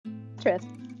actress.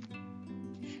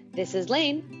 This is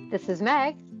Lane. This is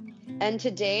Meg. And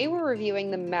today we're reviewing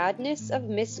The Madness of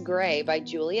Miss Grey by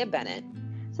Julia Bennett.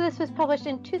 So this was published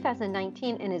in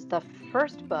 2019 and is the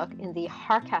first book in the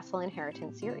Hardcastle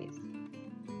Inheritance series.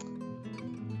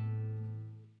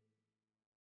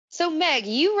 So Meg,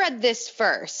 you read this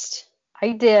first.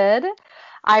 I did.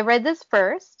 I read this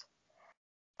first.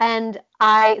 And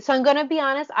I'm going to be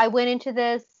honest, I went into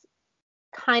this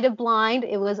kind of blind.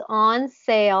 It was on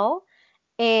sale.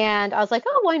 And I was like,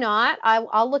 oh, why not?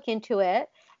 I'll look into it.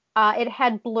 It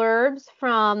had blurbs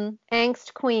from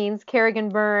Angst Queens, Kerrigan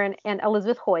Byrne, and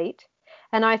Elizabeth Hoyt.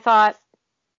 And I thought,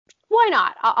 why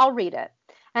not? I'll read it.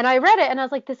 And I read it, and I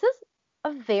was like, this is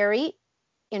a very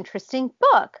interesting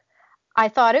book. I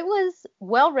thought it was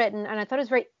well written, and I thought it was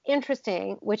very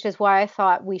interesting, which is why I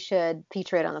thought we should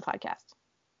feature it on the podcast.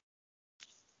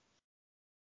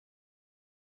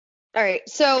 All right,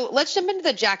 so let's jump into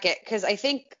the jacket, because I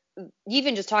think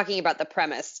even just talking about the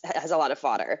premise has a lot of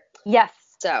fodder. Yes.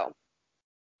 So,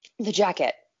 the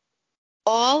jacket.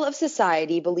 All of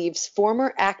society believes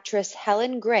former actress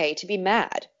Helen Grey to be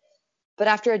mad. But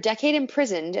after a decade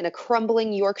imprisoned in a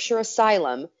crumbling Yorkshire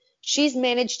asylum, she's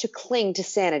managed to cling to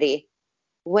sanity.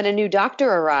 When a new doctor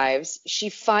arrives, she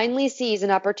finally sees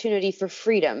an opportunity for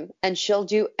freedom, and she'll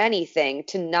do anything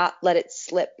to not let it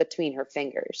slip between her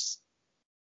fingers.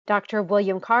 Dr.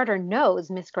 William Carter knows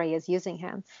Miss Grey is using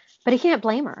him, but he can't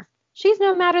blame her. She's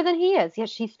no madder than he is, yet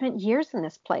she's spent years in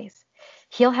this place.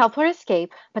 He'll help her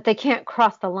escape, but they can't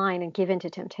cross the line and give in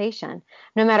to temptation,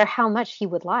 no matter how much he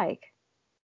would like.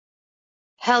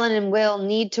 Helen and Will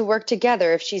need to work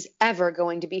together if she's ever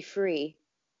going to be free.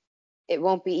 It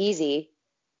won't be easy,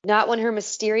 not when her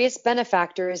mysterious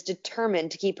benefactor is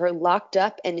determined to keep her locked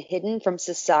up and hidden from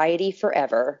society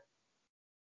forever.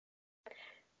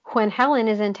 When Helen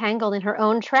is entangled in her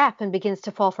own trap and begins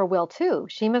to fall for Will too,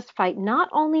 she must fight not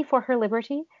only for her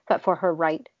liberty, but for her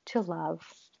right to love.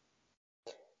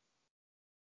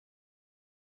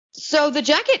 So the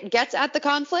jacket gets at the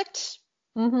conflict.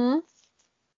 Mm-hmm.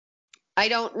 I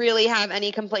don't really have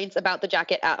any complaints about the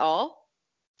jacket at all.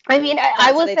 I mean,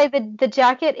 I will say that the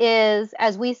jacket is,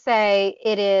 as we say,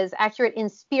 it is accurate in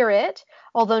spirit,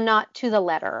 although not to the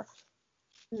letter.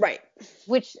 Right.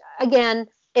 Which, again,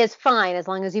 is fine as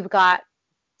long as you've got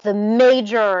the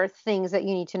major things that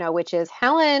you need to know, which is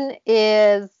Helen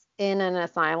is in an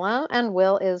asylum and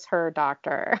Will is her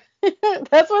doctor.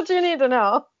 That's what you need to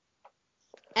know.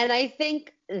 And I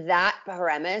think that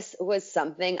premise was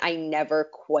something I never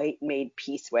quite made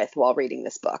peace with while reading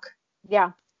this book.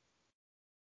 Yeah.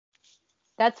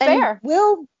 That's fair.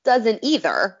 Will doesn't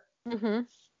either. Mm-hmm.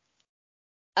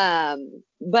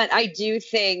 But I do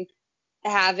think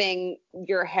having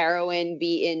your heroine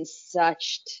be in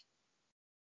such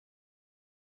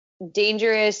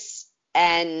dangerous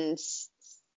and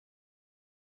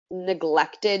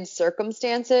neglected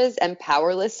circumstances and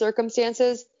powerless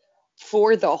circumstances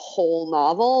for the whole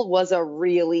novel was a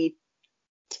really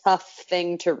tough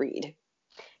thing to read.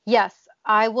 Yes,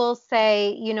 I will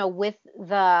say, with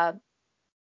the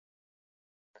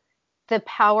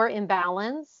power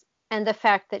imbalance and the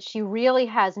fact that she really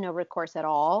has no recourse at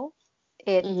all,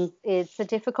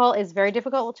 it's very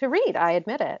difficult to read. I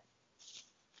admit it.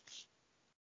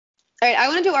 All right, I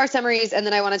want to do our summaries, and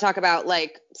then I want to talk about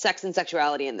sex and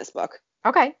sexuality in this book.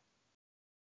 Okay.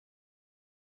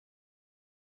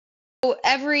 So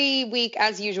every week,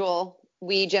 as usual,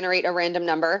 we generate a random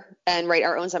number and write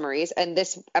our own summaries. And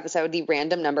this episode, the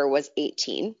random number was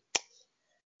 18.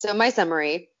 So my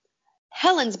summary: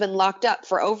 Helen's been locked up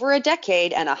for over a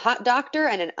decade, and a hot doctor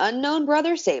and an unknown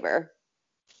brother save her.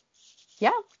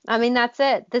 Yeah, I mean, that's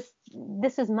it.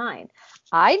 This is mine.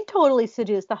 I'd totally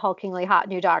seduce the hulkingly hot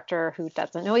new doctor who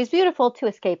doesn't know he's beautiful to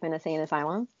escape an insane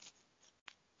asylum.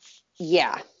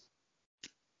 Yeah.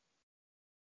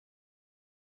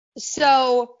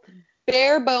 So,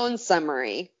 bare bones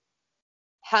summary.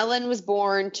 Helen was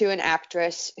born to an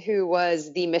actress who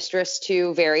was the mistress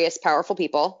to various powerful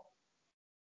people.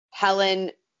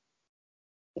 Helen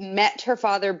met her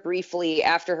father briefly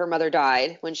after her mother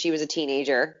died when she was a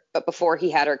teenager, but before he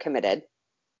had her committed.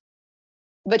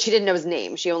 But she didn't know his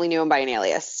name. She only knew him by an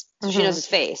alias. So She knows his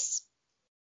face.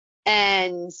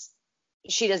 And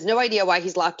she has no idea why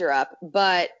he's locked her up,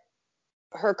 but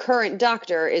her current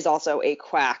doctor is also a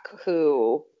quack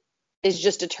who is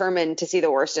just determined to see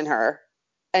the worst in her.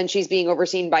 And she's being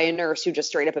overseen by a nurse who just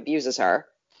straight up abuses her.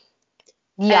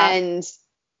 Yeah. And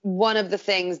one of the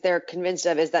things they're convinced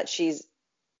of is that she's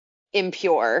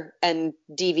impure and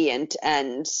deviant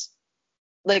and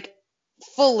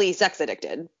fully sex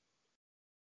addicted.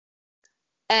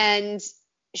 And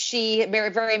she very,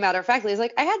 very matter of factly is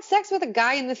like, I had sex with a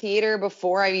guy in the theater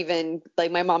before I even,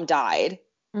 like, my mom died.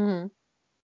 Mm-hmm.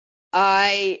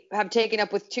 I have taken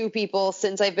up with two people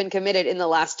since I've been committed in the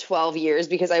last 12 years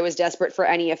because I was desperate for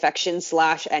any affection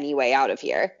 / any way out of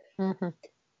here. Mm-hmm.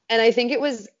 And I think it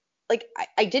was like,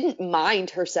 I didn't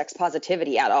mind her sex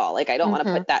positivity at all. Like, I don't want to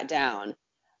Mm-hmm. put that down.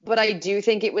 But I do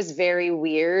think it was very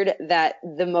weird that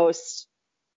the most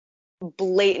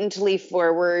blatantly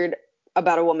forward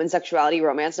about a woman's sexuality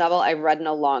romance novel I've read in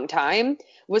a long time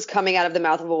was coming out of the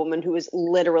mouth of a woman who was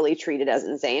literally treated as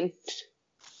insane.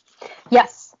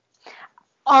 Yes.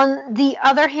 On the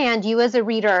other hand, you as a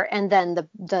reader, and then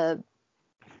the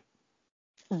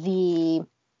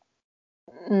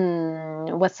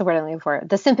what's the word I'm looking for?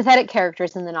 The sympathetic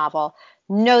characters in the novel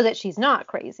know that she's not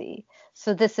crazy.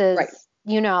 So this Right. is,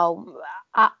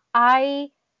 I,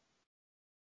 I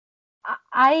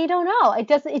I don't know.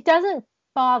 It doesn't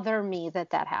bother me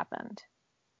that happened.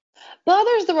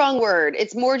 Bother's the wrong word.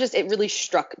 It's more just it really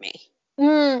struck me.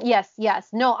 Yes, yes.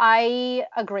 No, I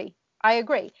agree. I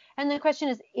agree. And the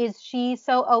question is she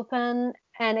so open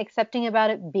and accepting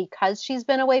about it because she's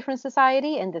been away from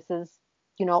society and this is,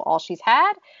 all she's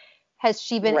had? Has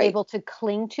she been Right. able to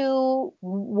cling to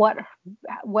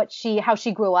how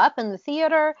she grew up in the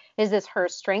theater? Is this her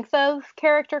strength of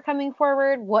character coming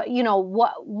forward?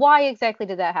 Why exactly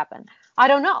did that happen? I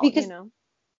don't Because know.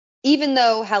 even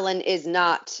though Helen is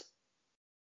not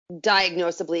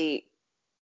diagnosably,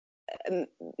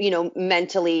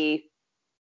 mentally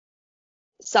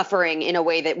suffering in a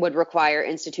way that would require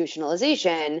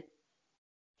institutionalization,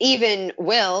 even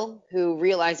Will, who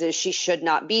realizes she should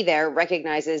not be there,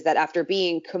 recognizes that after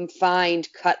being confined,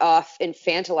 cut off,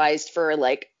 infantilized for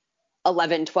like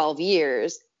 11, 12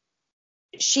 years,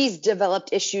 she's developed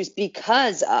issues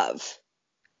because of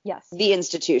Yes. the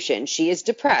institution. She is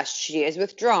depressed. She is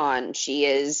withdrawn. She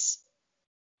is,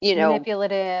 you know,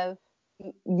 Manipulative.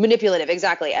 manipulative.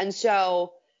 Exactly. And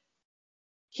so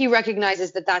he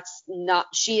recognizes that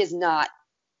she is not,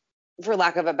 for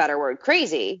lack of a better word,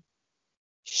 crazy.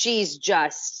 She's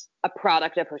just a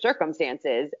product of her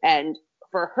circumstances. And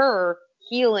for her,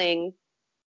 healing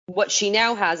what she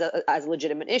now has as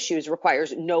legitimate issues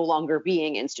requires no longer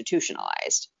being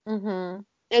institutionalized. Mm-hmm.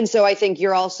 And so I think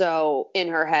you're also in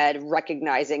her head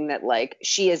recognizing that, like,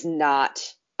 she is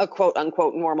not a quote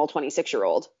unquote normal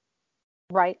 26-year-old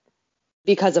Right.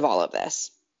 because of all of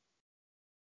this.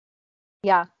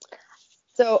 Yeah.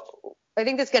 So I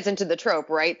think this gets into the trope,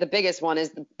 right? The biggest one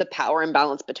is the power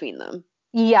imbalance between them.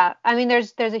 Yeah. I mean,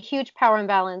 there's a huge power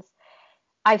imbalance.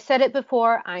 I've said it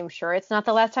before. I'm sure it's not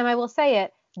the last time I will say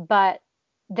it, but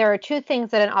there are two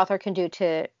things that an author can do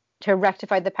to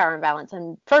rectify the power imbalance.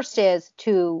 And first is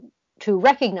to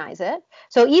recognize it.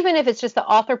 So even if it's just the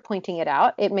author pointing it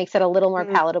out, it makes it a little more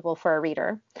Mm, palatable for a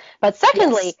reader. But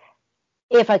secondly,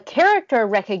 yes. if a character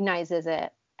recognizes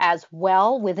it as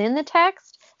well within the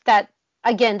text, that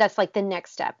again, that's like the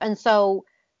next step. And so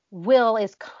Will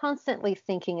is constantly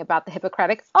thinking about the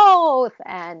Hippocratic Oath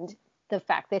and the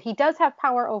fact that he does have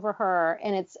power over her,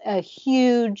 and it's a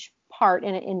huge part,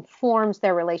 and it informs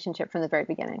their relationship from the very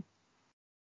beginning.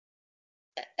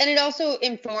 And it also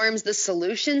informs the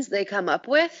solutions they come up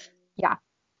with. Yeah.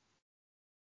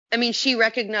 I mean, she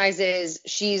recognizes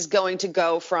she's going to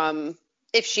go from,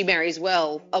 if she marries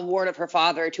Will, a ward of her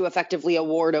father to effectively a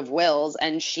ward of Will's,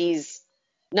 and she's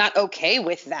not okay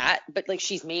with that, but like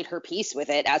she's made her peace with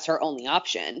it as her only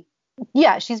option.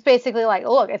 Yeah, she's basically like,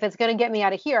 look, if it's going to get me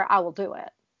out of here, I will do it.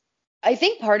 I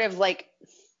think part of, like,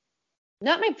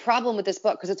 not my problem with this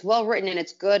book, because it's well written and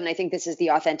it's good, and I think this is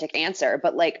the authentic answer,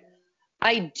 but like,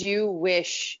 I do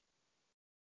wish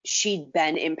she'd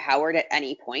been empowered at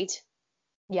any point.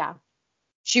 Yeah.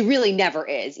 She really never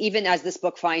is, even as this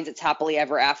book finds its happily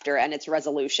ever after and its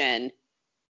resolution.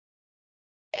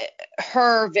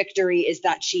 Her victory is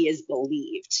that she is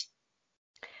believed,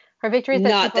 Her victory is that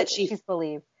not that she she's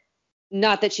believed.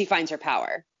 not that she finds her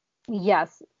power.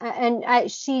 Yes. And I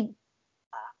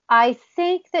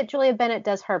think that Julia Bennett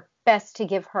does her best to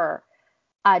give her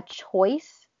a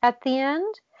choice at the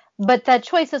end, but that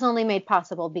choice is only made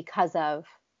possible because of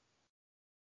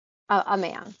a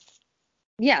man.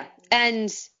 Yeah, and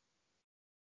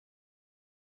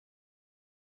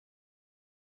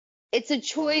it's a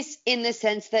choice in the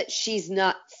sense that she's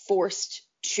not forced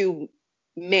to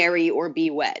marry or be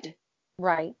wed.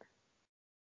 Right.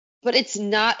 But it's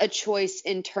not a choice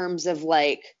in terms of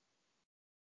like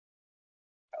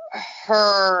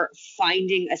her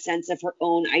finding a sense of her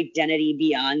own identity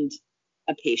beyond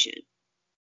a patient.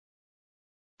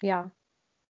 Yeah.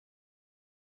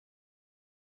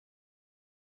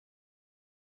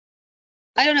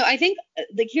 I don't know. I think,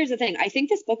 like, here's the thing. I think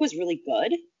this book was really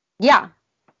good. Yeah.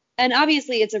 And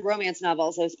obviously it's a romance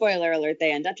novel, so spoiler alert,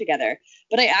 they end up together.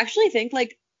 But I actually think,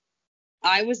 like,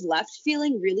 I was left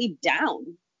feeling really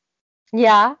down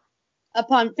Yeah.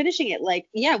 upon finishing it. Like,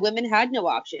 yeah, women had no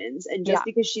options. And just Yeah.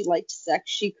 because she liked sex,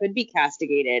 she could be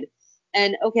castigated.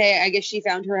 And okay, I guess she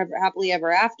found her happily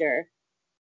ever after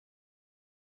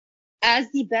as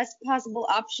the best possible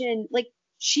option. Like,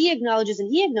 she acknowledges and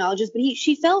he acknowledges, but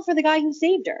she fell for the guy who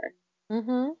saved her.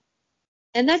 Mhm.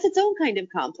 And that's its own kind of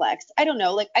complex. I don't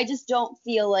know. Like, I just don't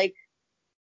feel like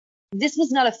this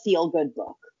was not a feel good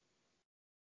book.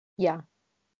 Yeah.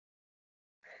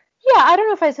 Yeah, I don't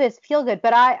know if I say it's feel good,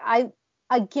 but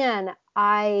again,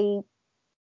 I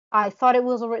thought it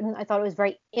was written. I thought it was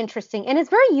very interesting, and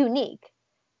it's very unique.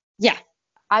 Yeah.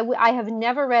 I have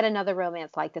never read another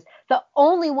romance like this. The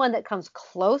only one that comes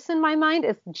close in my mind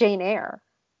is Jane Eyre.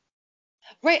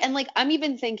 Right. And like, I'm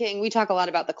even thinking, we talk a lot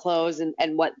about the clothes and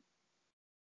what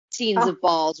scenes Oh, of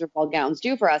balls or ball gowns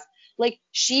do for us. Like,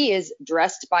 she is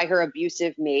dressed by her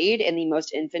abusive maid in the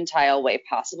most infantile way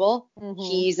possible. hmm.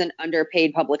 He's an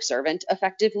underpaid public servant,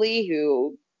 effectively,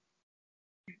 who,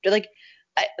 like,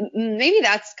 maybe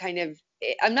that's kind of,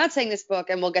 I'm not saying this book,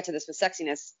 and we'll get to this with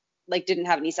sexiness, like, didn't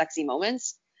have any sexy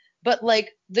moments, but like,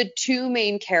 the two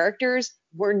main characters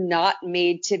were not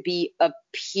made to be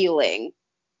appealing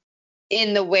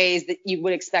in the ways that you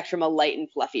would expect from a light and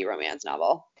fluffy romance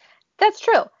novel. That's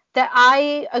true. That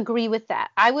I agree with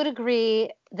that. I would agree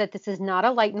that this is not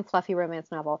a light and fluffy romance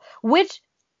novel, which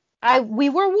I we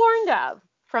were warned of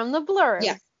from the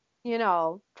Yeah.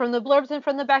 blurbs, from the blurbs and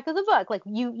from the back of the book. Like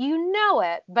you know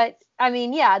it, but I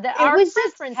mean, yeah, that It our was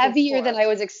just preference is heavier than for. I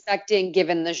was expecting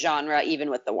given the genre, even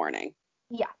with the warning.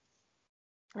 Yeah,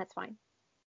 that's fine.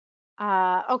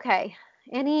 Okay.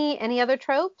 Any other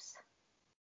tropes?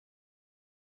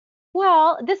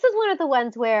 Well, this is one of the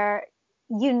ones where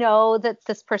you know that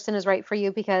this person is right for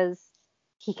you because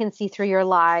he can see through your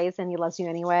lies and he loves you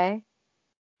anyway.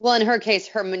 Well, in her case,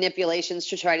 her manipulations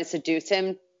to try to seduce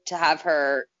him to have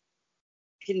her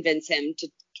convince him to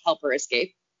help her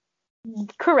escape.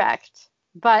 Correct.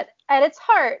 But at its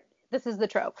heart, this is the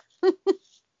trope,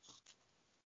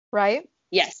 right?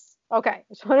 Yes. Okay.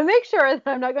 Just want to make sure that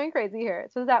I'm not going crazy here.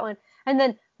 So that one. And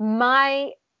then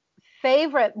one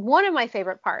of my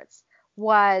favorite parts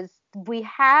was we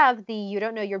have the you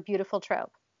don't know you're beautiful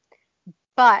trope,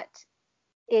 but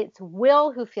it's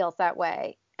Will who feels that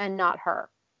way and not her.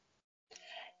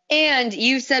 And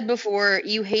you said before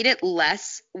you hate it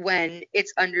less when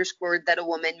it's underscored that a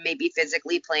woman may be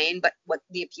physically plain, but what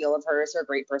the appeal of her is her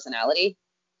great personality.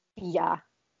 Yeah.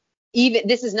 Even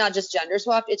this is not just gender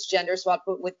swapped, it's gender swapped,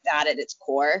 but with that at its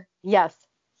core. Yes.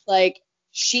 Like,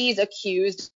 she's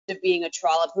accused of being a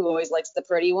trollop who always likes the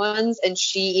pretty ones, and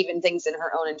she even thinks in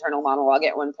her own internal monologue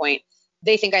at one point,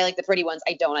 they think I like the pretty ones,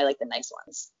 I don't, I like the nice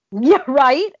ones. Yeah,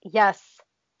 right? Yes.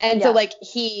 And so Yes. like,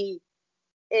 he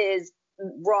is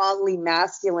wrongly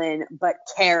masculine but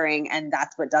caring, and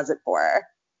that's what does it for her.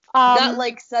 Not Um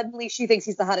like suddenly she thinks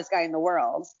he's the hottest guy in the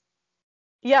world.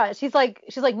 yeah, she's like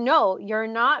no, you're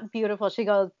not beautiful. She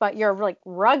goes, but you're like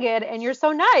rugged and you're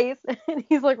so nice. And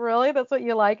he's like, really? That's what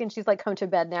you like? And she's like, come to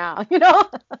bed now, you know?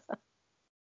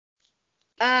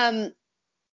 um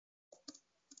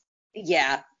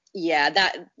yeah, yeah,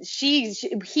 that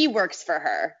he works for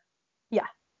her. Yeah.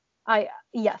 I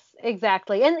yes,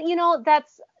 exactly. And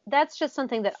that's just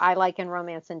something that I like in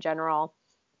romance in general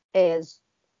is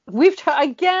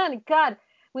again, God,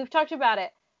 we've talked about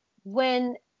it.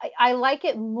 When I like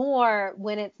it more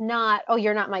when it's not, oh,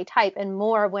 you're not my type, and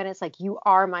more when it's like you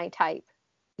are my type,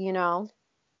 you know,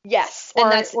 Yes, and or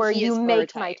that's or he you is her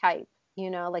make my type.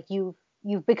 type, like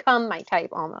you've become my type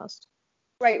almost.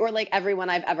 Right, or like everyone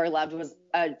I've ever loved was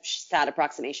a sad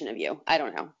approximation of you. I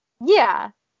don't know. Yeah,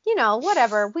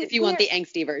 whatever. If you want the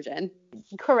angsty version.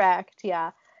 Correct.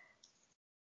 Yeah,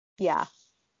 yeah,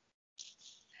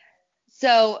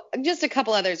 So, just a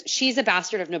couple others. She's a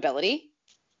bastard of nobility,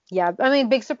 yeah. I mean,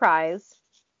 big surprise.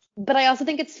 but I also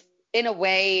think it's in a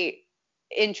way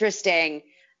interesting.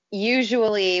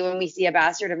 Usually, when we see a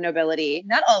bastard of nobility,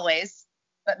 not always,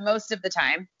 but most of the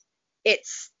time,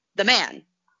 it's the man.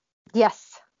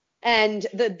 Yes. And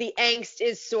the angst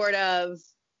is sort of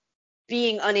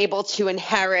being unable to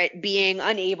inherit, being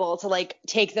unable to like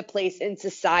take the place in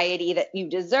society that you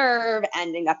deserve,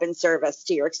 ending up in service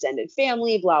to your extended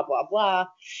family, blah, blah, blah.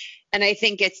 And I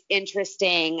think it's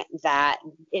interesting that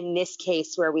in this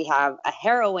case where we have a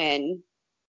heroine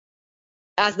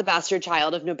as the bastard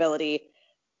child of nobility,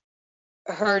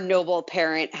 her noble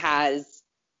parent has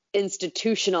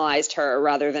institutionalized her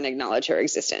rather than acknowledge her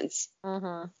existence.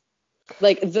 Mm-hmm.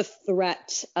 Like, the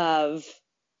threat of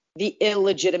the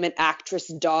illegitimate actress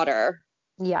daughter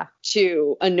Yeah.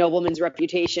 to a nobleman's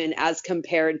reputation as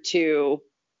compared to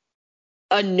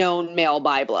a known male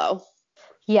byblow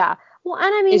Yeah. Well, and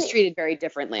I mean, is treated very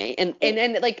differently. And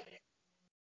like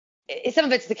some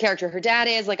of it's the character her dad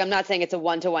is. Like, I'm not saying it's a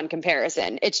one-to-one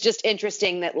comparison. It's just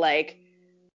interesting that like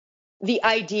the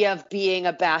idea of being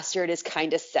a bastard is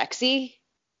kind of sexy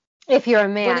if you're a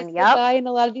when man, it's the yep. guy in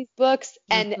a lot of these books.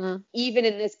 And Mhm. even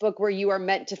in this book where you are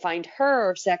meant to find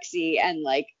her sexy and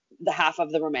like the half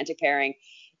of the romantic pairing,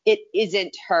 it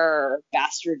isn't her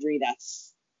bastardry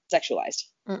that's sexualized.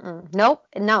 Nope.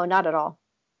 No, not at all.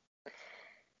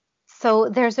 So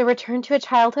there's a return to a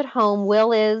childhood home.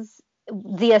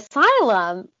 The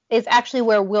asylum is actually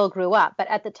where Will grew up, but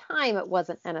at the time it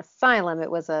wasn't an asylum.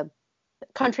 It was a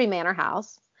country manor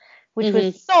house, which was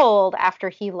Mm-hmm. sold after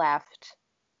he left.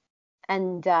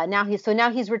 And now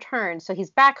he's returned. So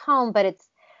he's back home, but it's,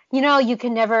 you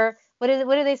can never, what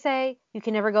do they say? You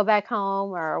can never go back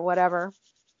home or whatever.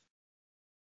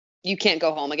 You can't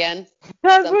go home again.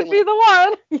 That Something would be like the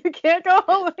one. You can't go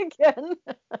home again.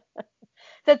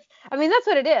 That's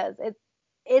what it is.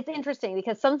 It's interesting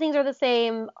because some things are the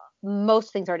same,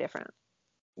 most things are different.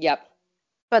 Yep.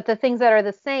 But the things that are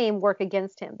the same work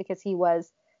against him because he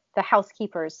was the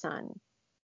housekeeper's son.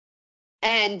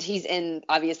 And he's in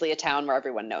obviously a town where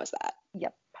everyone knows that.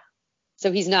 Yep.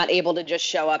 So he's not able to just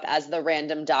show up as the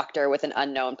random doctor with an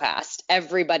unknown past.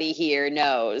 Everybody here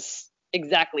knows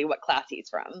exactly what class he's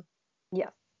from.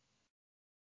 Yep.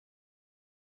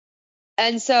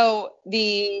 And so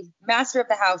the master of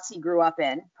the house he grew up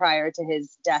in prior to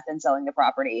his death and selling the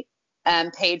property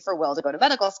paid for Will to go to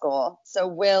medical school. So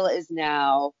Will is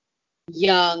now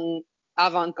young,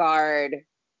 avant-garde,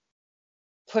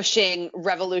 pushing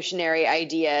revolutionary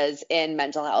ideas in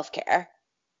mental health care.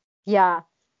 Yeah.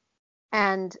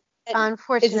 And It's especially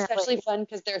unfortunately, fun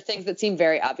because there are things that seem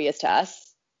very obvious to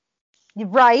us.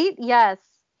 right? Yes.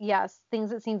 Yes. Things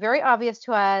that seem very obvious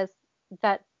to us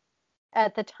that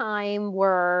at the time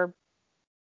were,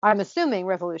 I'm assuming,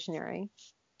 revolutionary.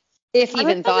 If I'm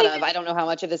even thought assuming, of. I don't know how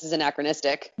much of this is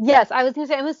anachronistic. yes, I was going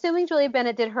to say, I'm assuming Julia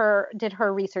Bennett did her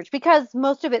research because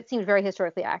most of it seems very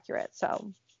historically accurate.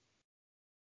 So,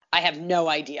 I have no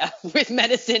idea with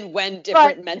medicine when but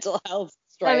different mental health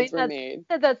I mean, strides were made.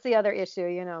 that's the other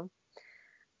issue.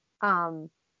 Um,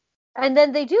 and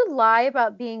then they do lie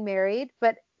about being married,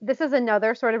 but this is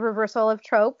another sort of reversal of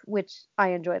trope, which I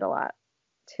enjoyed a lot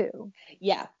too.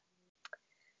 Yeah.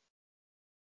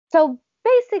 So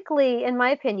basically, in my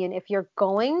opinion, if you're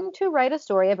going to write a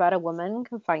story about a woman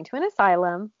confined to an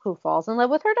asylum who falls in love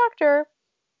with her doctor,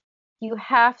 you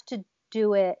have to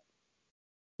do it.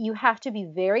 You have to be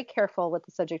very careful with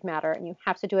the subject matter and you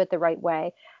have to do it the right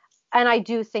way. And I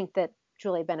do think that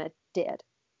Julie Bennett did.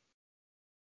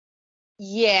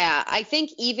 Yeah, I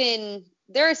think even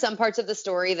there are some parts of the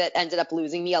story that ended up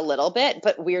losing me a little bit,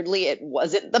 but weirdly, it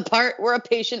wasn't the part where a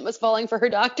patient was falling for her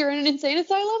doctor in an insane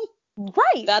asylum.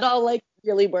 Right. That all like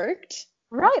really worked.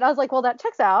 Right. I was like, well, that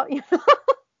checks out.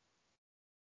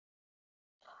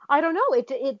 I don't know.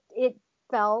 It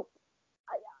felt.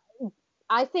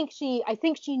 I think she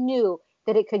knew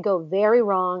that it could go very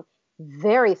wrong,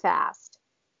 very fast,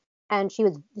 and she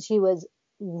was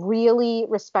really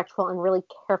respectful and really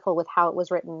careful with how it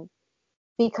was written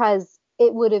because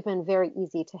it would have been very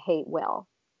easy to hate Will.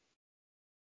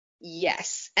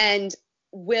 Yes. And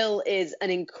Will is an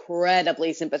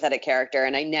incredibly sympathetic character,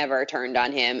 and I never turned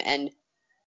on him. And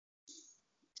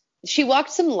she walked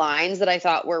some lines that I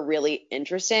thought were really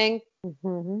interesting.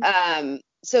 Mm-hmm.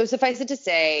 So suffice it to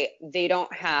say, they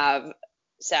don't have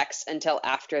sex until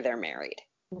after they're married.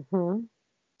 Mm-hmm.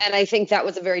 And I think that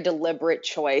was a very deliberate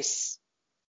choice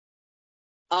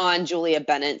on Julia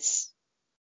Bennett's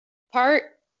part.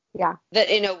 Yeah. That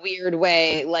in a weird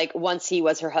way, like once he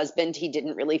was her husband, he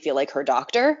didn't really feel like her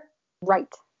doctor. Right.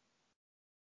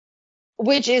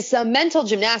 Which is some mental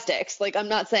gymnastics. Like, I'm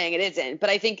not saying it isn't,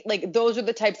 but I think like those are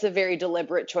the types of very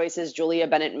deliberate choices Julia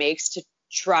Bennett makes to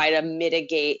try to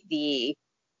mitigate the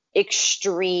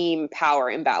extreme power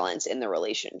imbalance in the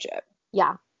relationship.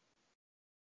 Yeah.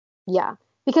 Yeah.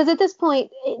 Because at this point,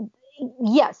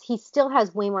 yes, he still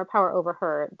has way more power over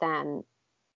her than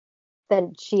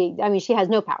she. I mean, she has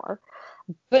no power.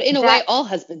 But in a way, That all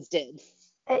husbands did.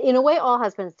 in a way, all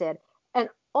husbands did, and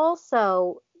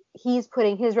also he's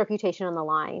putting his reputation on the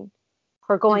line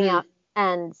for going Mm-hmm. out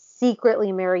and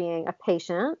secretly marrying a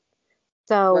patient.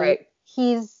 So Right.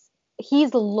 he's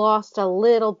lost a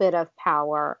little bit of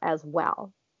power as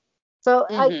well. So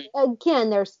Mm-hmm. again,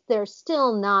 they're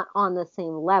still not on the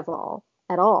same level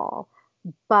at all.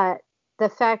 But the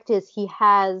fact is, he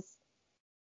has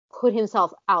put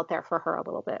himself out there for her a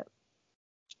little bit.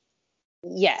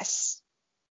 Yes.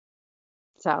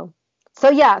 So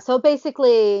yeah, so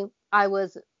basically I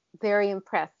was very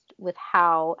impressed with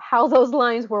how those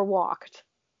lines were walked.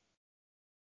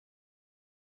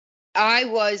 I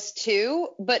was too,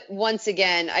 but once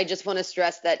again, I just want to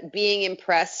stress that being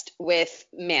impressed with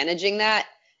managing that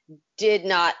did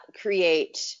not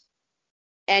create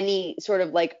any sort of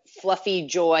like fluffy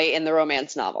joy in the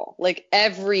romance novel. Like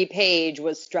every page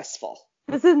was stressful.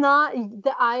 This is not,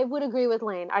 I would agree with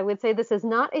Lane. I would say this is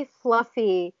not a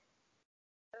fluffy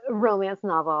romance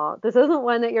novel. This isn't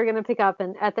one that you're going to pick up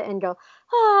and at the end go,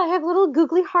 oh, I have little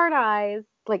googly heart eyes.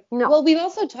 Like, no. Well, we've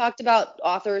also talked about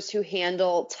authors who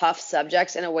handle tough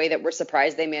subjects in a way that we're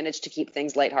surprised they manage to keep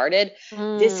things lighthearted.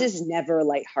 This Mm, is never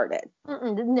lighthearted.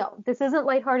 no, this isn't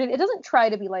lighthearted. It doesn't try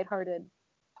to be lighthearted.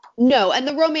 No, and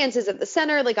the romance is at the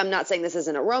center. Like, I'm not saying this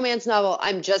isn't a romance novel.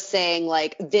 I'm just saying,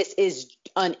 like, this is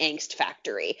an angst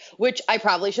factory, which I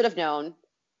probably should have known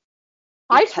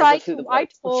I because tried of who the to, I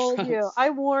voice was told from. you, I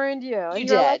warned you, and You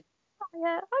you're like, did. oh,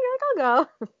 yeah, okay, I'll go.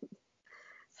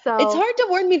 It's So, hard to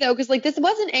warn me, though, because, like, this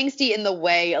wasn't angsty in the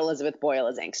way Elizabeth Boyle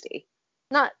is angsty.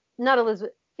 not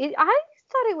Elizabeth. I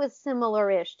thought it was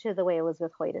similar-ish to the way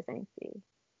Elizabeth Hoyt is angsty.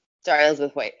 Sorry,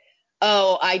 Elizabeth White.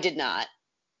 Oh, I did not.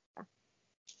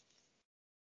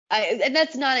 And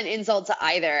that's not an insult to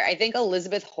either. I think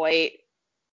Elizabeth Hoyt,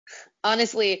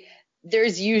 honestly,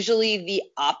 there's usually the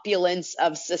opulence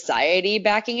of society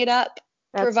backing it up,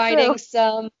 That's true. providing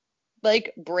some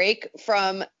like break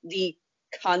from the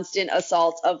constant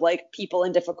assault of like people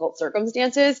in difficult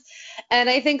circumstances. And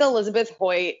I think Elizabeth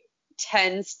Hoyt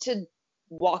tends to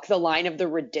walk the line of the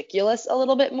ridiculous a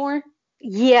little bit more,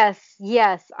 Yes,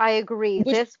 I agree.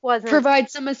 which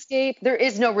provides some escape. There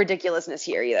is no ridiculousness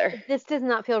here either. This does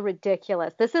not feel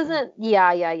ridiculous. This isn't,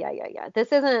 yeah.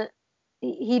 This isn't,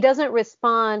 he doesn't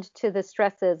respond to the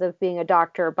stresses of being a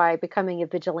doctor by becoming a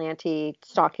vigilante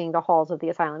stalking the halls of the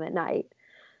asylum at night.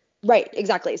 Right,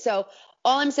 exactly. So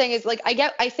all I'm saying is like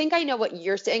I think I know what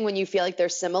you're saying when you feel like they're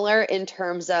similar in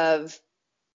terms of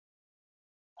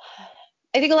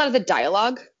I think a lot of the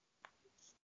dialogue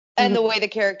and the Mhm, way the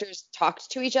characters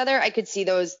talked to each other, I could see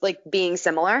those like being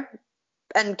similar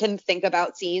and can think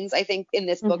about scenes I think in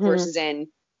this book mhm. versus in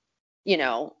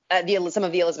some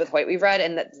of the Elizabeth Hoyt we've read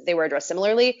and that they were addressed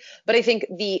similarly, but I think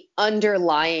the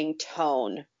underlying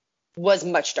tone was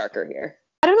much darker here.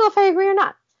 I don't know if I agree or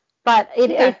not, but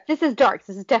Okay. this is dark.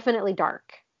 This is definitely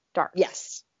dark. Dark.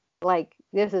 Yes. Like,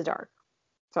 this is dark.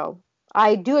 So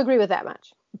I do agree with that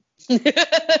much.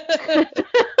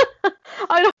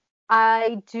 I don't,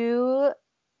 I do.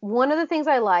 One of the things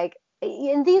I like,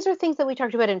 and these are things that we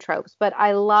talked about in tropes, but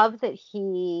I love that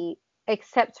he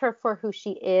accepts her for who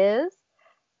she is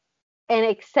and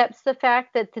accepts the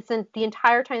fact that the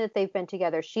entire time that they've been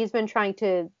together, she's been trying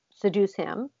to seduce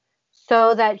him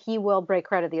so that he will break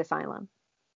her out of the asylum.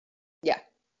 Yeah.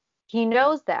 He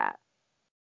knows that.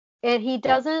 And he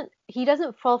doesn't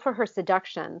fall for her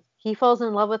seduction. He falls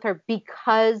in love with her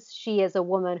because she is a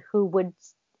woman who would,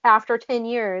 after 10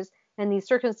 years in these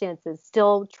circumstances,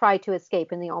 still try to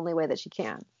escape in the only way that she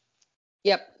can.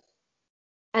 Yep.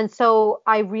 And so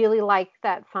I really like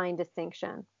that fine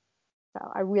distinction.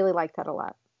 So I really like that a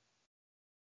lot.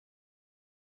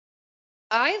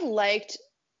 I liked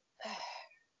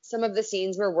some of the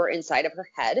scenes where we're inside of her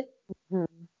head Mhm.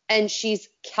 and she's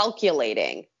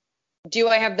calculating. Do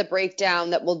I have the breakdown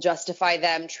that will justify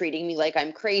them treating me like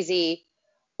I'm crazy?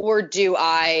 Or do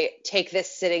I take this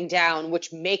sitting down,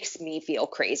 which makes me feel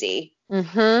crazy?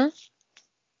 Mm-hmm.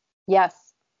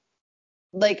 Yes.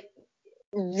 Like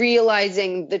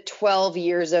realizing the 12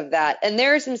 years of that. And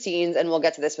there are some scenes, and we'll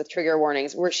get to this with trigger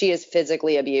warnings, where she is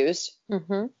physically abused.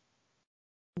 Mm-hmm.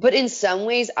 But in some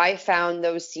ways, I found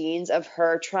those scenes of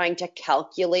her trying to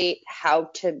calculate how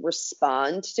to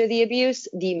respond to the abuse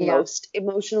the Yeah. most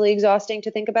emotionally exhausting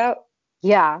to think about.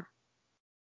 Yeah.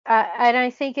 And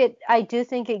I do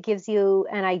think it gives you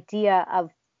an idea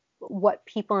of what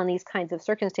people in these kinds of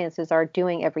circumstances are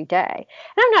doing every day.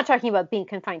 And I'm not talking about being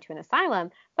confined to an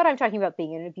asylum, but I'm talking about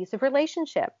being in an abusive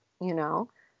relationship. You know,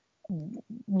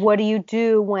 what do you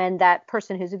do when that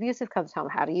person who's abusive comes home?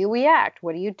 How do you react?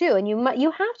 What do you do? And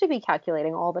you have to be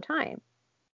calculating all the time.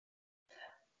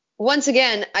 Once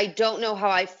again, I don't know how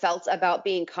I felt about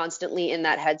being constantly in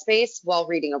that headspace while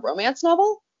reading a romance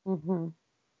novel, Hmm.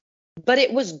 but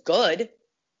it was good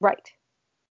Right.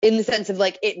 in the sense of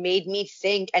like it made me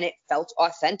think and it felt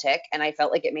authentic and I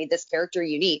felt like it made this character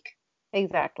unique.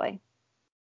 Exactly.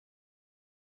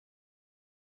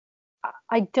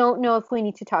 I don't know if we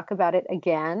need to talk about it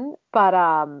again, but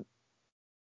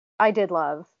I did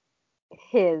love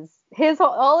his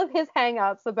all of his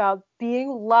hangups about being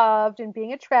loved and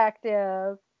being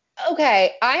attractive.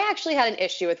 Okay, I actually had an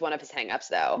issue with one of his hangups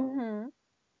though.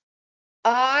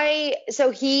 Mm-hmm.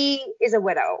 So he is a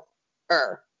widower.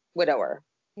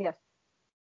 Yes.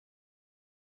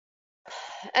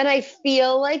 And I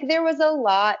feel like there was a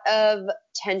lot of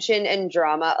tension and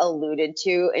drama alluded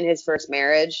to in his first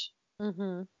marriage,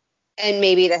 Mm-hmm. and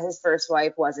maybe that his first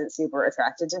wife wasn't super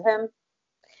attracted to him.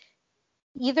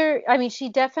 I mean, she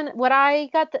definitely, I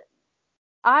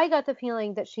got the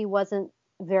feeling that she wasn't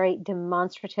very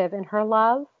demonstrative in her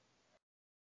love.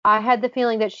 I had the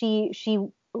feeling that she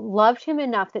loved him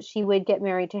enough that she would get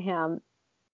married to him.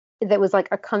 That was like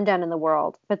a come down in the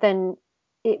world, but then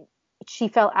it she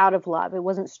fell out of love. It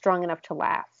wasn't strong enough to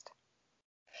last.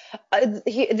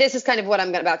 This is kind of what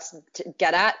I'm about to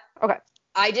get at. Okay.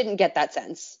 I didn't get that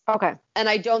sense. Okay. And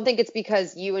I don't think it's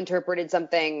because you interpreted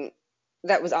something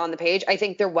that was on the page. I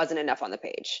think there wasn't enough on the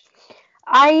page.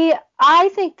 I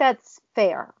think that's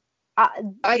fair. I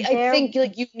There. think,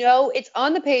 like, it's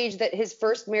on the page that his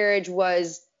first marriage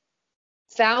was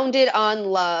founded on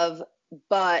love,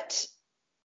 but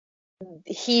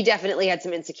he definitely had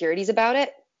some insecurities about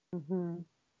it. Mhm.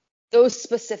 Those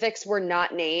specifics were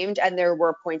not named, and there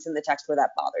were points in the text where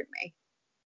that bothered me.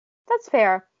 That's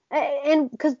fair. And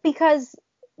because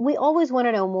we always want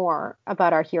to know more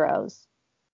about our heroes.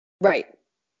 Right.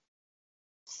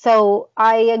 So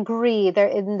I agree.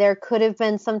 There could have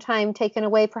been some time taken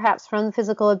away, perhaps from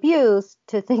physical abuse,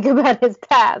 to think about his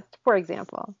past, for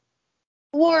example.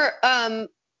 Or a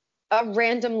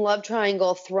random love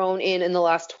triangle thrown in the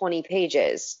last 20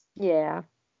 pages Yeah.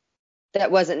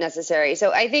 that wasn't necessary.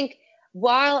 So I think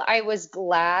while I was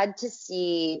glad to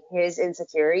see his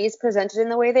insecurities presented in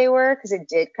the way they were, because it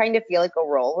did kind of feel like a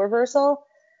role reversal.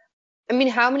 I mean,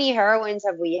 how many heroines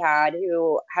have we had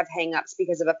who have hangups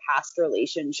because of a past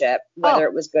relationship, whether Oh,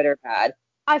 it was good or bad?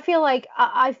 I feel like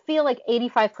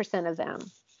 85% of them.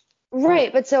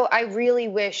 Right, but so I really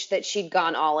wish that she'd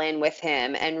gone all in with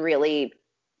him and really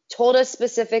told us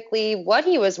specifically what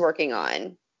he was working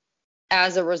on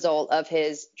as a result of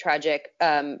his tragic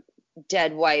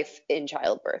dead wife in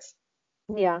childbirth.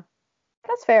 Yeah,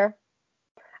 that's fair.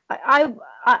 I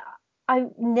I I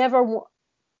never wa-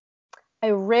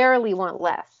 I rarely want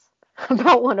less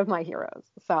about one of my heroes.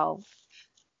 So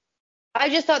I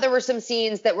just thought there were some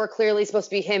scenes that were clearly supposed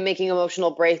to be him making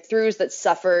emotional breakthroughs that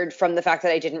suffered from the fact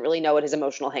that I didn't really know what his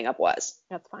emotional hangup was.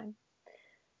 that's fine.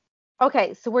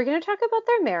 Okay, so we're going to talk about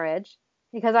their marriage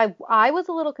because I was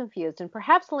a little confused, and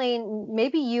perhaps Lane,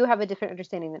 maybe you have a different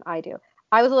understanding than I do.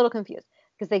 I was a little confused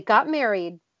because they got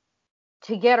married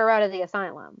to get her out of the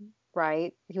asylum,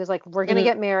 right? He was like, "We're going to Hmm.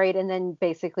 get married, and then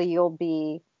basically you'll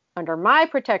be under my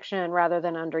protection rather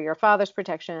than under your father's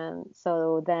protection.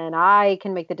 So then I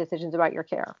can make the decisions about your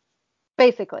care."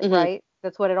 Basically, Hmm. right?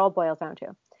 That's what it all boils down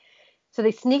to. So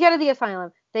they sneak out of the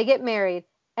asylum, they get married,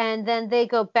 and then they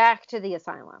go back to the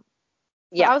asylum.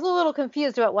 So Yeah. I was a little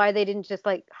confused about why they didn't just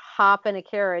like hop in a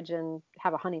carriage and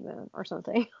have a honeymoon or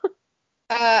something.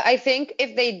 I think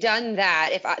if they'd done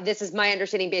that, this is my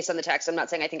understanding based on the text, I'm not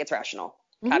saying I think it's rational.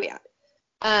 Hmm. Caveat.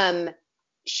 Um,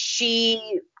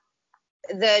 she,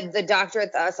 the doctor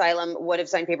at the asylum would have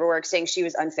signed paperwork saying she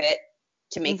was unfit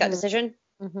to make that Hmm. decision,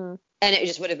 Hmm. and it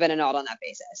just would have been annulled on that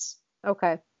basis.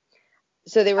 Okay.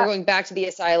 So they were Uh, going back to the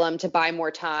asylum to buy more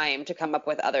time to come up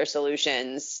with other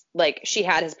solutions. Like she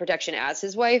had his protection as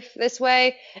his wife this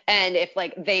way, and if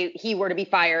like he were to be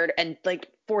fired and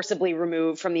like forcibly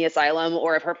removed from the asylum,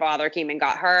 or if her father came and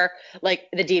got her, like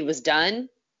the deed was done.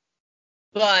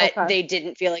 But okay. they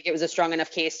didn't feel like it was a strong enough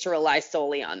case to rely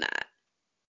solely on that.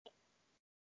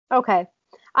 Okay.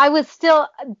 I was still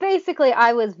basically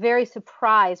I was very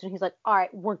surprised when he's like, "All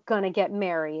right, we're gonna get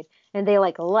married," and they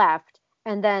like left,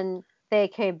 and then they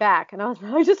came back, and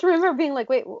I just remember being like,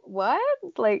 "Wait, what?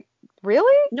 Like,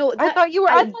 really? No, I that thought you were.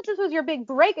 I I thought this was your big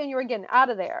break, and you were getting out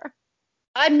of there."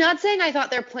 I'm not saying I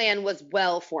thought their plan was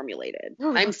well formulated.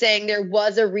 I'm saying there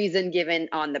was a reason given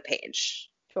on the page.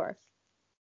 Sure.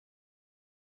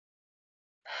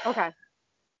 Okay.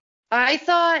 I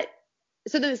thought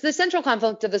so the central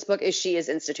conflict of this book is she is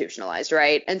institutionalized,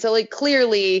 right? And so like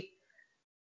clearly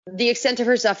the extent of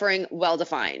her suffering well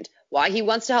defined. Why he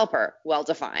wants to help her well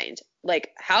defined.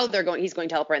 Like how he's going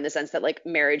to help her in the sense that like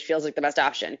marriage feels like the best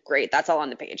option. Great, that's all on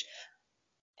the page.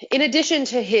 In addition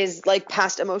to his like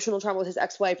past emotional trauma with his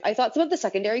ex-wife, I thought some of the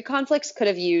secondary conflicts could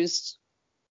have used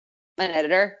an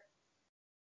editor.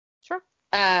 Sure.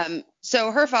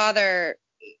 So her father,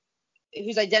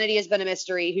 whose identity has been a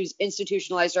mystery, who's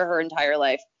institutionalized her entire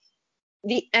life,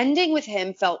 the ending with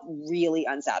him felt really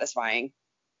unsatisfying.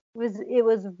 It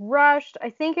was rushed. I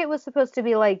think it was supposed to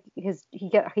be like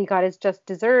he got his just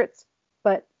desserts,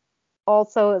 but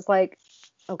also it's like,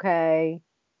 okay.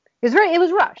 It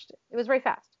was rushed. It was very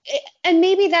fast. And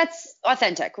maybe that's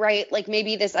authentic, right? Like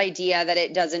maybe this idea that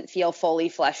it doesn't feel fully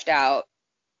fleshed out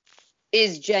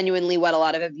is genuinely what a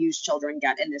lot of abused children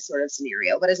get in this sort of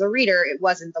scenario. But as a reader, it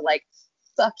wasn't the like,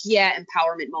 fuck yeah,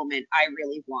 empowerment moment I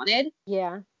really wanted.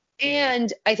 Yeah.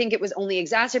 And I think it was only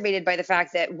exacerbated by the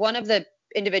fact that one of the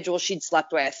individuals she'd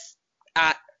slept with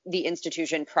at the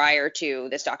institution prior to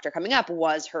this doctor coming up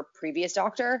was her previous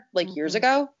doctor, like years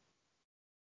ago.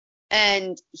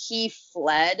 And he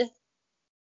fled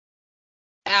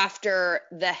after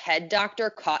the head doctor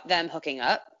caught them hooking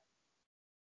up.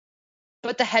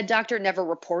 But the head doctor never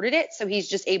reported it, so he's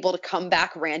just able to come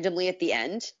back randomly at the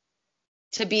end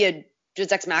to be a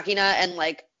Deus Ex Machina and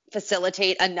like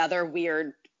facilitate another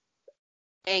weird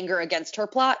anger against her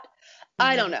plot.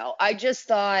 I don't know. I just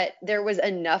thought there was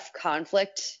enough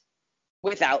conflict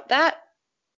without that.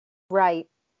 Right.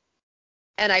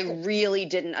 And I really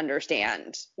didn't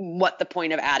understand what the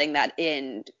point of adding that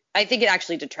in. I think it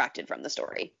actually detracted from the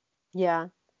story. Yeah.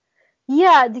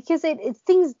 Yeah, because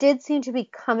things did seem to be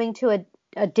coming to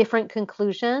a different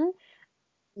conclusion.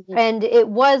 And it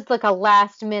was like a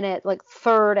last minute, like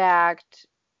third act.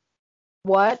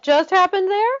 What just happened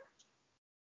there?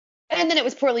 And then it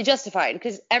was poorly justified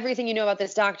because everything you know about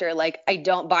this doctor, like, I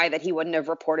don't buy that he wouldn't have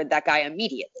reported that guy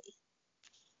immediately.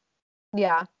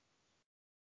 Yeah.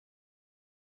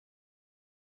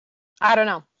 I don't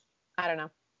know.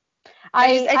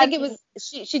 I think it was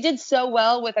she did so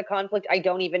well with a conflict I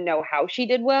don't even know how she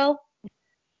did well.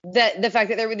 That the fact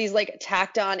that there were these like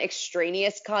tacked on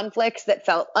extraneous conflicts that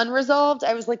felt unresolved,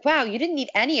 I was like, wow, you didn't need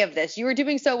any of this. You were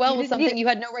doing so well with something you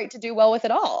had no right to do well with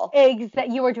at all.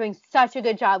 You were doing such a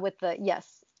good job with yes.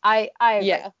 I agree.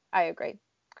 Yeah. I agree.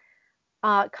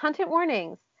 Content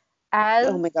warnings. As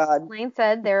oh my God. Lane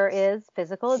said, there is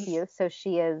physical abuse. So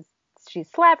she's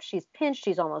slapped, she's pinched,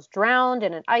 she's almost drowned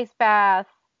in an ice bath.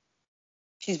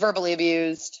 She's verbally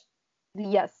abused.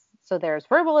 Yes. So there's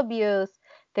verbal abuse.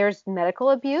 There's medical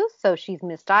abuse. So she's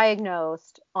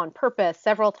misdiagnosed on purpose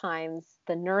several times.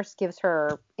 The nurse gives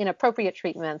her inappropriate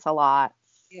treatments a lot.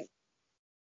 Yeah.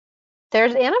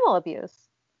 There's animal abuse.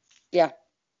 Yeah.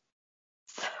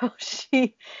 So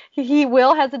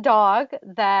Will has a dog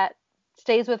that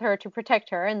stays with her to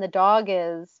protect her, and the dog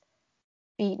is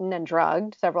beaten and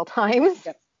drugged several times.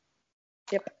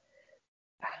 Yep.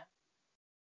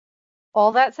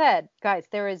 All that said, guys,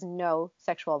 there is no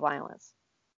sexual violence.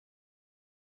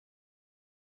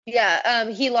 Yeah,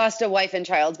 he lost a wife in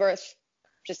childbirth.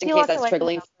 Just in case that's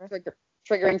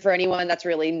triggering for anyone, that's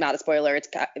really not a spoiler. It's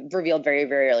revealed very,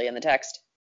 very early in the text.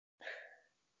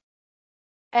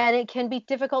 And it can be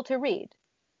difficult to read.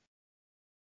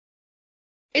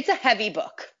 It's a heavy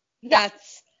book. Yeah.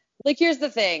 That's like, here's the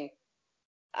thing.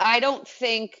 I don't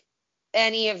think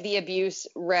any of the abuse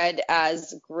read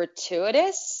as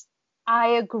gratuitous. I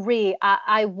agree.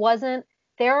 I wasn't.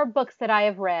 There are books that I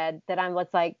have read that I'm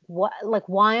like, what? Like,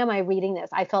 why am I reading this?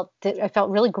 I felt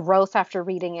really gross after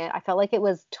reading it. I felt like it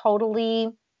was totally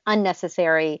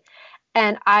unnecessary,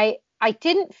 and I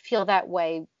didn't feel that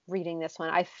way reading this one.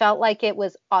 I felt like it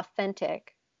was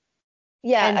authentic.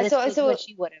 Yeah. And this was what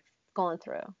she would have gone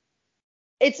through.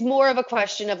 It's more of a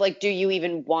question of like, do you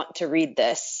even want to read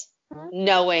this,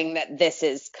 knowing that this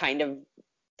is kind of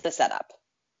the setup?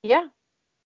 Yeah.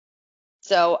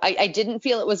 So I didn't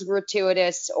feel it was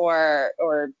gratuitous or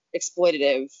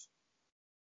exploitative.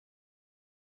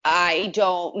 I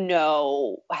don't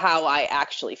know how I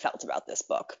actually felt about this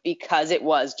book because it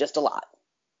was just a lot.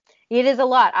 It is a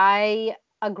lot. I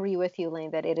agree with you,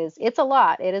 Lane, that it's a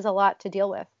lot. It is a lot to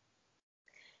deal with.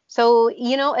 So,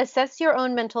 assess your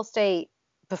own mental state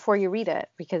before you read it,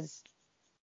 because,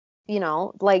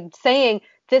 like saying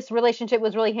this relationship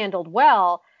was really handled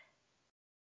well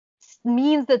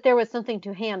means that there was something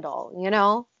to handle,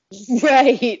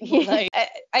 Right. Like,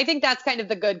 I think that's kind of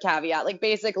the good caveat. Like,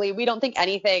 basically, we don't think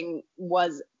anything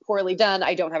was poorly done.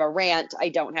 I don't have a rant. I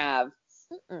don't have.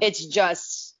 It's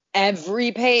just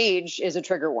every page is a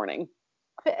trigger warning.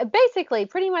 Basically,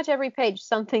 pretty much every page,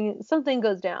 something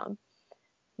goes down.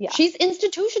 Yeah. She's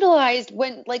institutionalized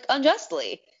when, like,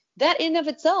 unjustly. That in of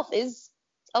itself is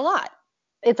a lot.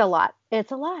 It's a lot.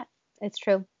 It's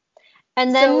true.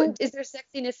 And then, so is there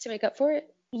sexiness to make up for it?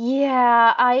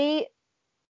 Yeah, I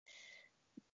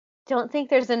don't think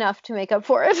there's enough to make up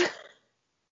for it.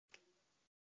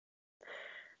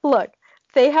 Look,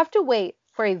 they have to wait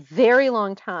for a very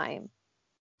long time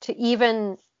to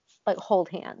even like hold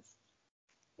hands.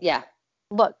 Yeah.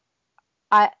 Look,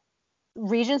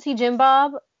 Regency Jim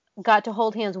Bob got to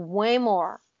hold hands way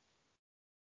more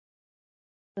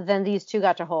than these two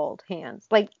got to hold hands.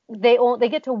 Like they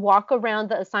get to walk around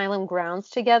the asylum grounds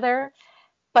together,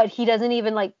 but he doesn't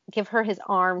even like give her his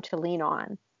arm to lean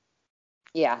on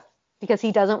Yeah. because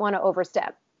he doesn't want to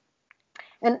overstep.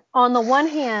 And on the one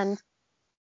hand,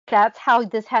 that's how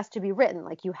this has to be written.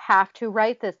 Like, you have to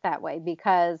write this that way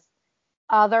because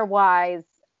otherwise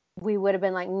we would have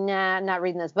been like, nah, not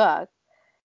reading this book.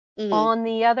 Mm-hmm. On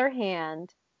the other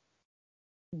hand,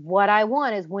 what I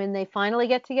want is when they finally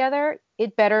get together,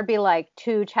 it better be like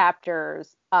 2 chapters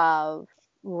of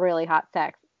really hot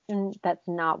sex. And that's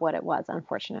not what it was,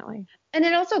 unfortunately. And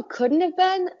it also couldn't have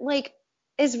been like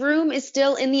his room is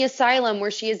still in the asylum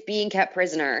where she is being kept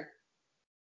prisoner.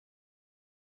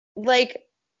 Like,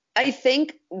 I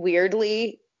think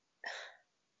weirdly,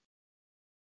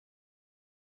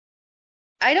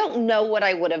 I don't know what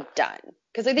I would have done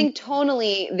because I think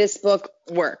tonally this book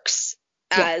works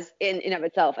as in and of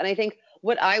itself. And I think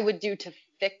what I would do to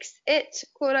fix it,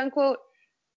 quote unquote,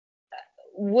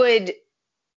 would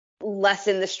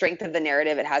lessen the strength of the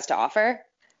narrative it has to offer.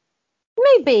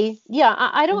 Maybe. Yeah.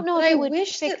 I don't know But if I it would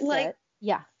wish fix that, like, it.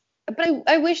 Yeah. but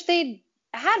I wish they'd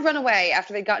had run away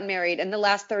after they'd gotten married, and the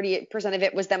last 30% of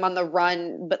it was them on the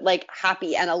run, but like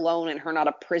happy and alone, and her not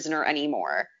a prisoner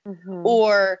anymore. Mm-hmm.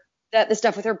 Or that the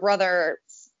stuff with her brother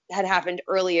had happened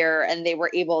earlier, and they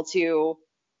were able to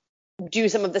do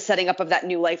some of the setting up of that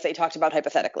new life they talked about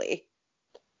hypothetically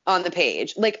on the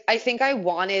page. Like, I think I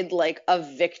wanted like a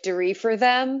victory for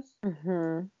them,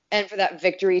 Mm-hmm. and for that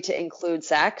victory to include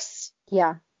sex,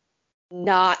 Yeah.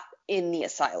 not in the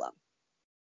asylum.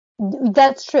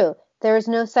 That's true. There is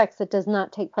no sex that does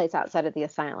not take place outside of the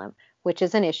asylum, which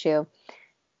is an issue.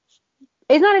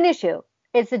 It's not an issue.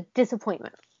 It's a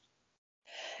disappointment.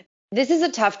 This is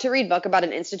a tough to read book about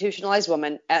an institutionalized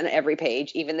woman on every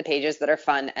page, even the pages that are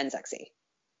fun and sexy.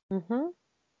 Mm-hmm.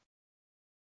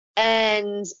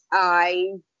 And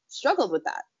I struggled with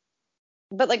that.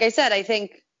 But like I said, I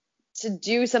think to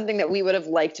do something that we would have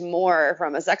liked more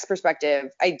from a sex perspective,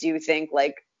 I do think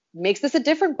like makes this a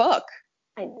different book.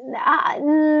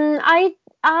 I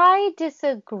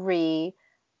disagree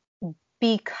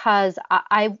because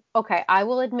I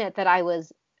will admit that I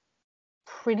was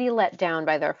pretty let down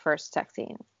by their first sex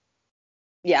scene.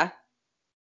 Yeah.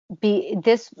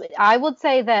 I would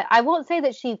say that I won't say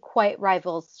that she quite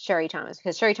rivals Sherry Thomas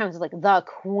because Sherry Thomas is like the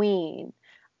queen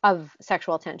of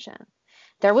sexual tension.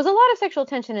 There was a lot of sexual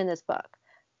tension in this book,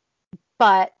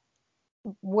 but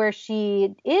where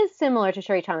she is similar to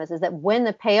Sherry Thomas is that when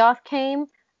the payoff came,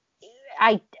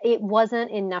 it wasn't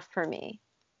enough for me.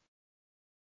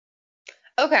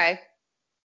 Okay.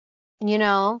 You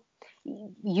know,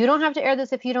 you don't have to air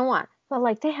this if you don't want, but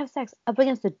like they have sex up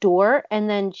against the door and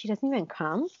then she doesn't even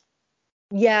come.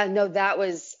 Yeah, no, that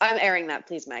was I'm airing that,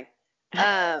 please, Meg.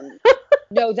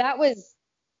 No, that was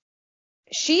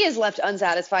she is left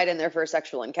unsatisfied in their first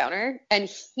sexual encounter, and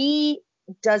he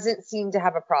doesn't seem to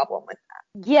have a problem with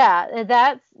that. Yeah,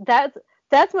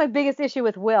 that's my biggest issue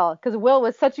with Will because Will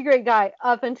was such a great guy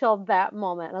up until that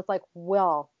moment. And I was like,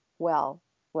 Will.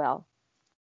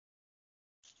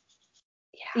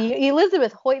 Yeah.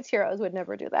 Elizabeth Hoyt's heroes would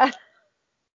never do that.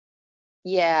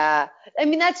 Yeah. I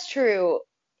mean, that's true.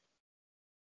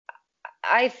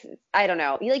 I I don't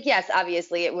know. Like, yes,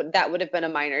 obviously that would have been a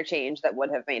minor change that would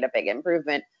have made a big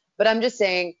improvement. But I'm just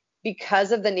saying,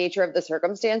 because of the nature of the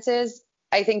circumstances,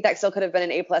 I think that still could have been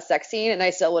an A+ sex scene, and I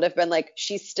still would have been like,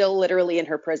 she's still literally in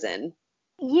her prison.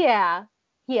 Yeah,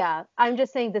 yeah. I'm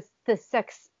just saying the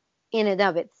sex in and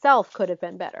of itself could have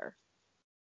been better.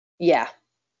 Yeah.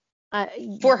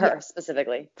 For her Yeah.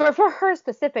 specifically. For her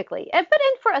specifically, and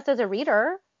for us as a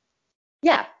reader.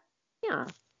 Yeah. Yeah.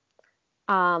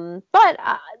 But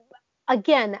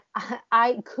again,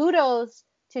 I kudos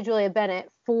to Julia Bennett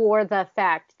for the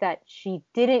fact that she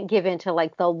didn't give in to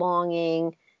like the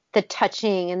longing, the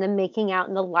touching, and the making out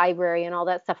in the library and all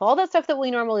that stuff. All that stuff that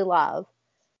we normally love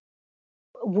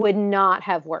would not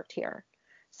have worked here.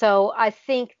 So I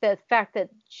think the fact that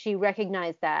she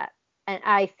recognized that, and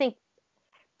I think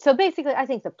so basically, I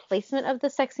think the placement of the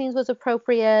sex scenes was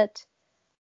appropriate.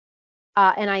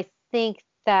 And I think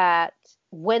that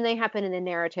when they happen in the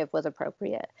narrative was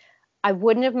appropriate. I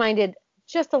wouldn't have minded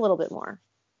just a little bit more.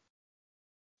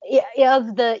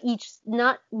 Of the each,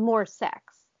 not more sex,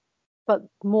 but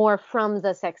more from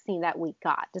the sex scene that we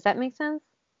got. Does that make sense?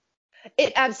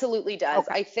 It absolutely does.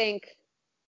 Okay. I think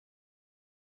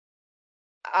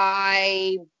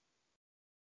I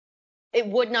it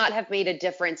would not have made a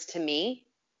difference to me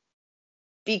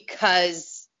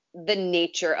because the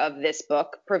nature of this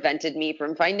book prevented me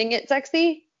from finding it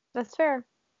sexy. That's fair.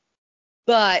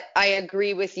 But I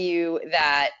agree with you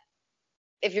that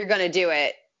if you're going to do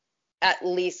it, at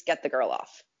least get the girl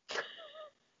off.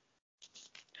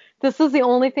 This is the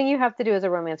only thing you have to do as a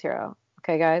romance hero.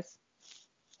 Okay, guys?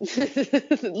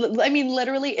 I mean,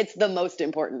 literally, it's the most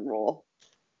important rule.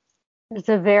 It's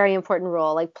a very important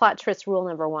rule, like plot twist rule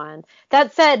number one.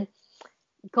 That said,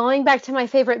 going back to my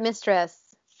favorite mistress,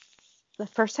 the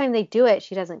first time they do it,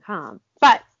 she doesn't come.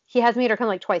 But he has made her come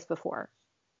like twice before.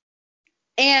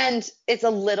 And it's a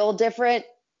little different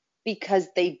because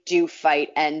they do fight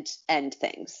and end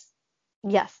things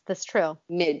Yes, that's true.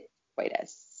 mid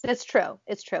coitus. It's true.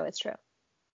 It's true. It's true.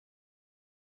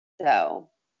 So,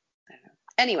 I don't know.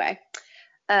 Anyway,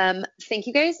 thank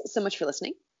you guys so much for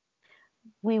listening.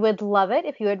 We would love it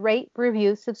if you would rate,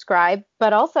 review, subscribe,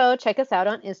 but also check us out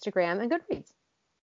on Instagram and Goodreads.